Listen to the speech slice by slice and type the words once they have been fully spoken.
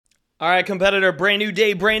All right, competitor, brand new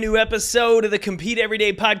day, brand new episode of the Compete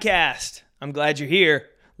Everyday podcast. I'm glad you're here.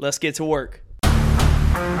 Let's get to work.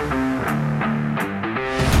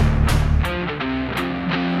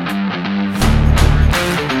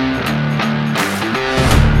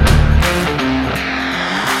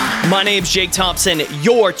 My name's Jake Thompson,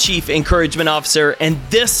 your Chief Encouragement Officer, and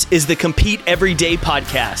this is the Compete Everyday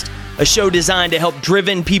podcast, a show designed to help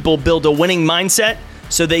driven people build a winning mindset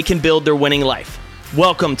so they can build their winning life.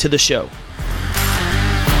 Welcome to the show.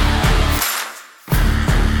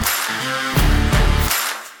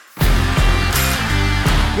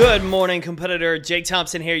 Good morning, competitor. Jake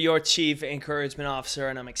Thompson here, your Chief Encouragement Officer,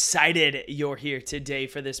 and I'm excited you're here today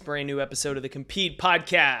for this brand new episode of the Compete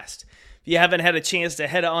podcast. If you haven't had a chance to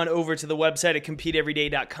head on over to the website at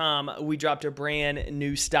CompeteEveryday.com, we dropped a brand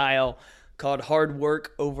new style called Hard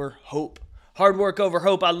Work Over Hope. Hard work over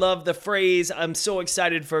hope. I love the phrase. I'm so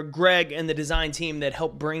excited for Greg and the design team that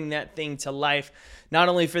helped bring that thing to life, not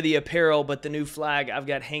only for the apparel, but the new flag I've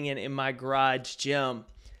got hanging in my garage gym.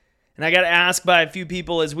 And I got asked by a few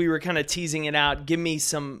people as we were kind of teasing it out, give me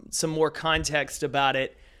some more context about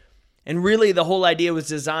it. And really the whole idea was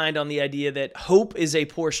designed on the idea that hope is a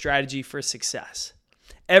poor strategy for success.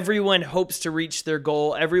 Everyone hopes to reach their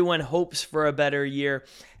goal. Everyone hopes for a better year.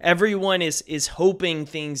 Everyone is hoping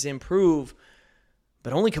things improve.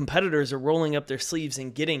 But only competitors are rolling up their sleeves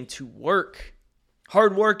and getting to work.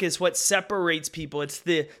 Hard work is what separates people. It's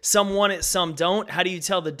the some want it, some don't. How do you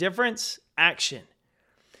tell the difference? Action.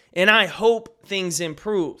 And I hope things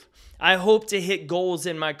improve. I hope to hit goals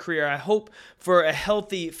in my career. I hope for a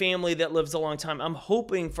healthy family that lives a long time. I'm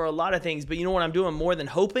hoping for a lot of things, but you know what I'm doing more than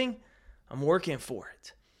hoping? I'm working for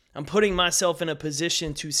it. I'm putting myself in a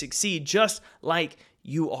position to succeed just like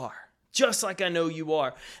you are. Just like I know you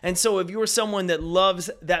are. And so if you're someone that loves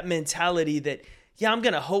that mentality that, yeah, I'm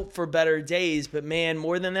going to hope for better days, but man,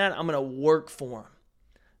 more than that, I'm going to work for them.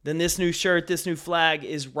 Then this new shirt, this new flag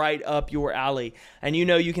is right up your alley. And you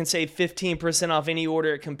know you can save 15% off any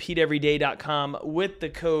order at CompeteEveryday.com with the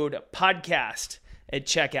code podcast at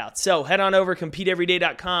checkout. So head on over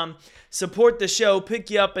CompeteEveryday.com, support the show, pick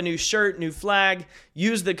you up a new shirt, new flag,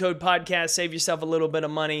 use the code podcast, save yourself a little bit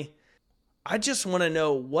of money. I just want to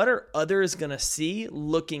know, what are others going to see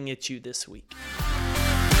looking at you this week?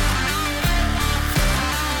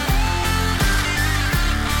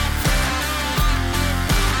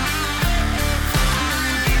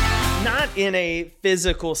 Not in a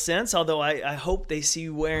physical sense, although I hope they see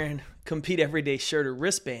you wearing Compete Everyday shirt or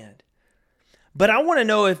wristband. But I want to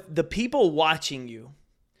know if the people watching you,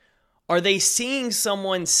 are they seeing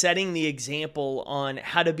someone setting the example on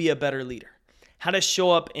how to be a better leader? How to show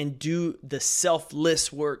up and do the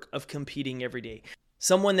selfless work of competing every day.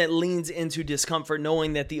 Someone that leans into discomfort,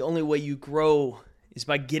 knowing that the only way you grow is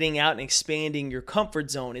by getting out and expanding your comfort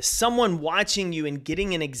zone. Is someone watching you and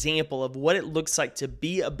getting an example of what it looks like to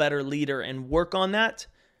be a better leader and work on that?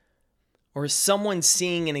 Or is someone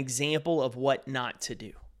seeing an example of what not to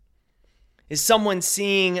do? Is someone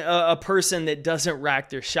seeing a person that doesn't rack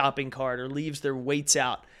their shopping cart or leaves their weights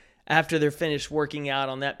out after they're finished working out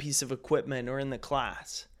on that piece of equipment or in the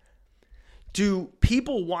class? Do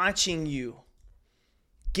people watching you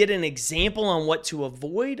get an example on what to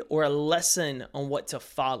avoid or a lesson on what to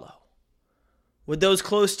follow? Would those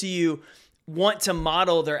close to you want to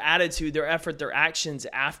model their attitude, their effort, their actions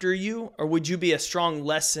after you? Or would you be a strong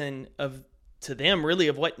lesson to them, really,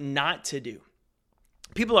 of what not to do?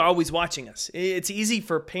 People are always watching us. It's easy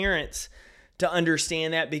for parents to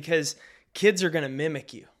understand that because kids are going to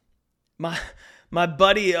mimic you. My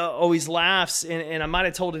buddy always laughs, and I might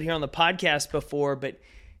have told it here on the podcast before, but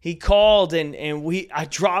he called and I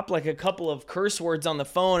dropped like a couple of curse words on the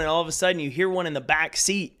phone, and all of a sudden you hear one in the back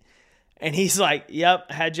seat, and he's like,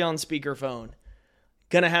 "Yep, had you on speakerphone."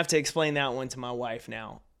 Gonna have to explain that one to my wife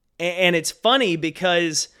now. And it's funny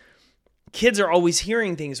because kids are always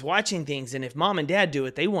hearing things, watching things, and if mom and dad do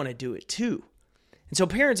it, they want to do it too. And so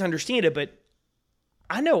parents understand it, but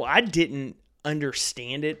I know I didn't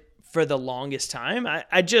understand it for the longest time.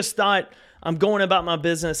 I just thought, I'm going about my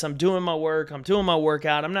business, I'm doing my work, I'm doing my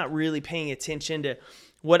workout, I'm not really paying attention to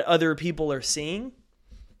what other people are seeing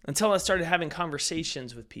until I started having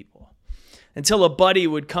conversations with people. Until a buddy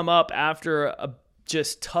would come up after a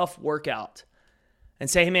just tough workout and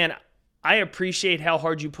say, "Hey man, I appreciate how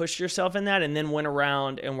hard you pushed yourself in that," and then went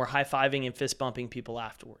around and were high-fiving and fist bumping people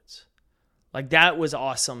afterwards. Like, that was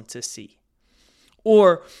awesome to see.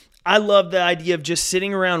 Or I love the idea of just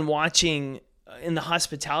sitting around watching in the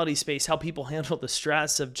hospitality space how people handle the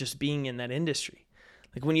stress of just being in that industry.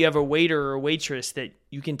 Like when you have a waiter or a waitress that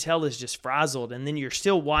you can tell is just frazzled, and then you're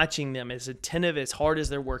still watching them as attentive, as hard as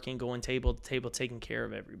they're working, going table to table, taking care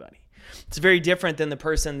of everybody. It's very different than the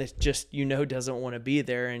person that just, doesn't want to be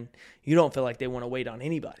there and you don't feel like they want to wait on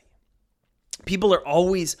anybody. People are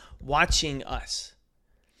always watching us.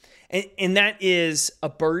 And that is a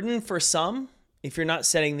burden for some if you're not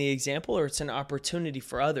setting the example, or it's an opportunity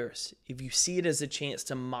for others if you see it as a chance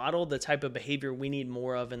to model the type of behavior we need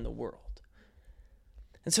more of in the world.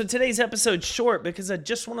 And so today's episode's short because I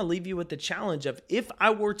just want to leave you with the challenge of, if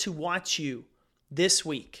I were to watch you this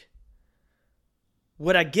week,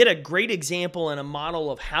 would I get a great example and a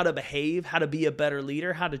model of how to behave, how to be a better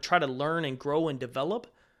leader, how to try to learn and grow and develop?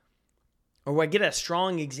 Or would I get a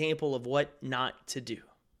strong example of what not to do?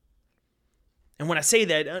 And when I say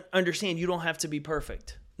that, understand you don't have to be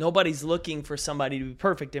perfect. Nobody's looking for somebody to be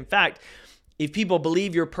perfect. In fact, if people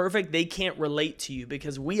believe you're perfect, they can't relate to you,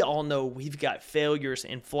 because we all know we've got failures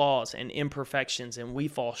and flaws and imperfections and we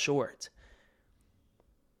fall short.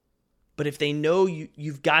 But if they know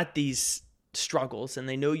you've got these struggles and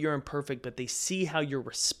they know you're imperfect, but they see how you're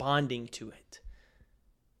responding to it,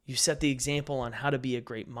 you set the example on how to be a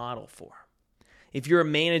great model for. If you're a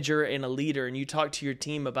manager and a leader and you talk to your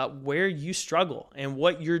team about where you struggle and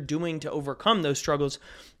what you're doing to overcome those struggles,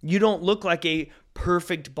 you don't look like a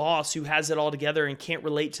perfect boss who has it all together and can't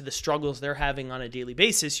relate to the struggles they're having on a daily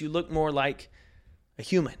basis. You look more like a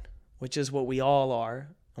human, which is what we all are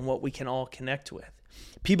and what we can all connect with.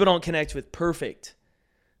 People don't connect with perfect.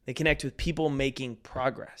 They connect with people making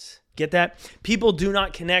progress. Get that? People do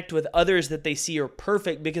not connect with others that they see are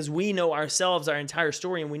perfect, because we know ourselves, our entire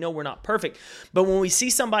story, and we know we're not perfect. But when we see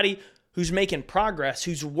somebody who's making progress,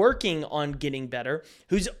 who's working on getting better,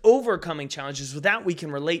 who's overcoming challenges, that we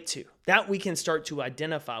can relate to, that we can start to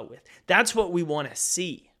identify with. That's what we want to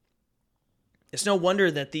see. It's no wonder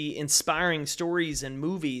that the inspiring stories and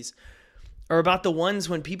movies are about the ones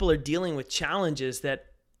when people are dealing with challenges that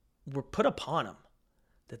were put upon them,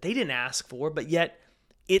 that they didn't ask for, but yet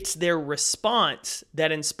it's their response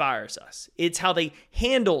that inspires us. It's how they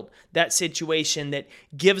handled that situation that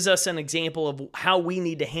gives us an example of how we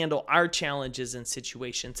need to handle our challenges and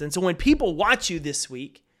situations. And so when people watch you this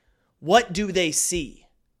week, what do they see?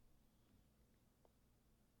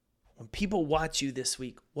 When people watch you this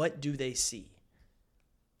week, what do they see?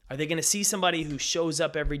 Are they going to see somebody who shows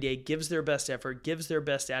up every day, gives their best effort, gives their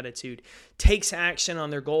best attitude, takes action on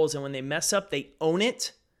their goals, and when they mess up, they own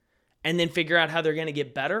it and then figure out how they're going to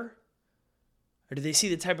get better? Or do they see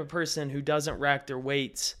the type of person who doesn't rack their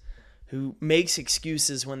weights, who makes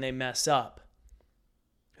excuses when they mess up,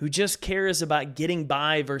 who just cares about getting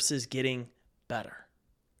by versus getting better?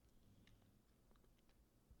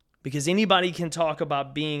 Because anybody can talk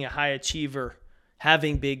about being a high achiever,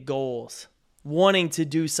 having big goals, wanting to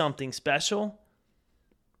do something special,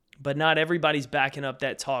 but not everybody's backing up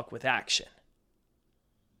that talk with action.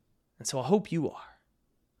 And so I hope you are.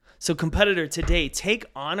 So competitor, today, take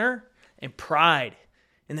honor and pride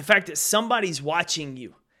in the fact that somebody's watching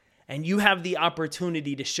you and you have the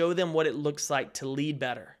opportunity to show them what it looks like to lead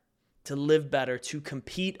better, to live better, to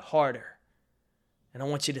compete harder. And I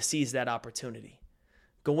want you to seize that opportunity.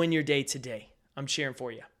 Go win your day today. I'm cheering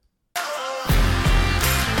for you.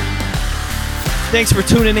 Thanks for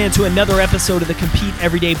tuning in to another episode of the Compete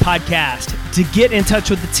Everyday podcast. To get in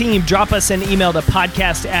touch with the team, drop us an email to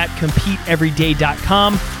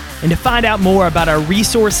podcast@competeeveryday.com. And to find out more about our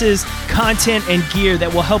resources, content, and gear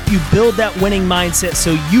that will help you build that winning mindset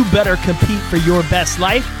so you better compete for your best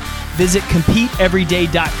life, visit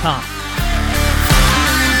CompeteEveryday.com.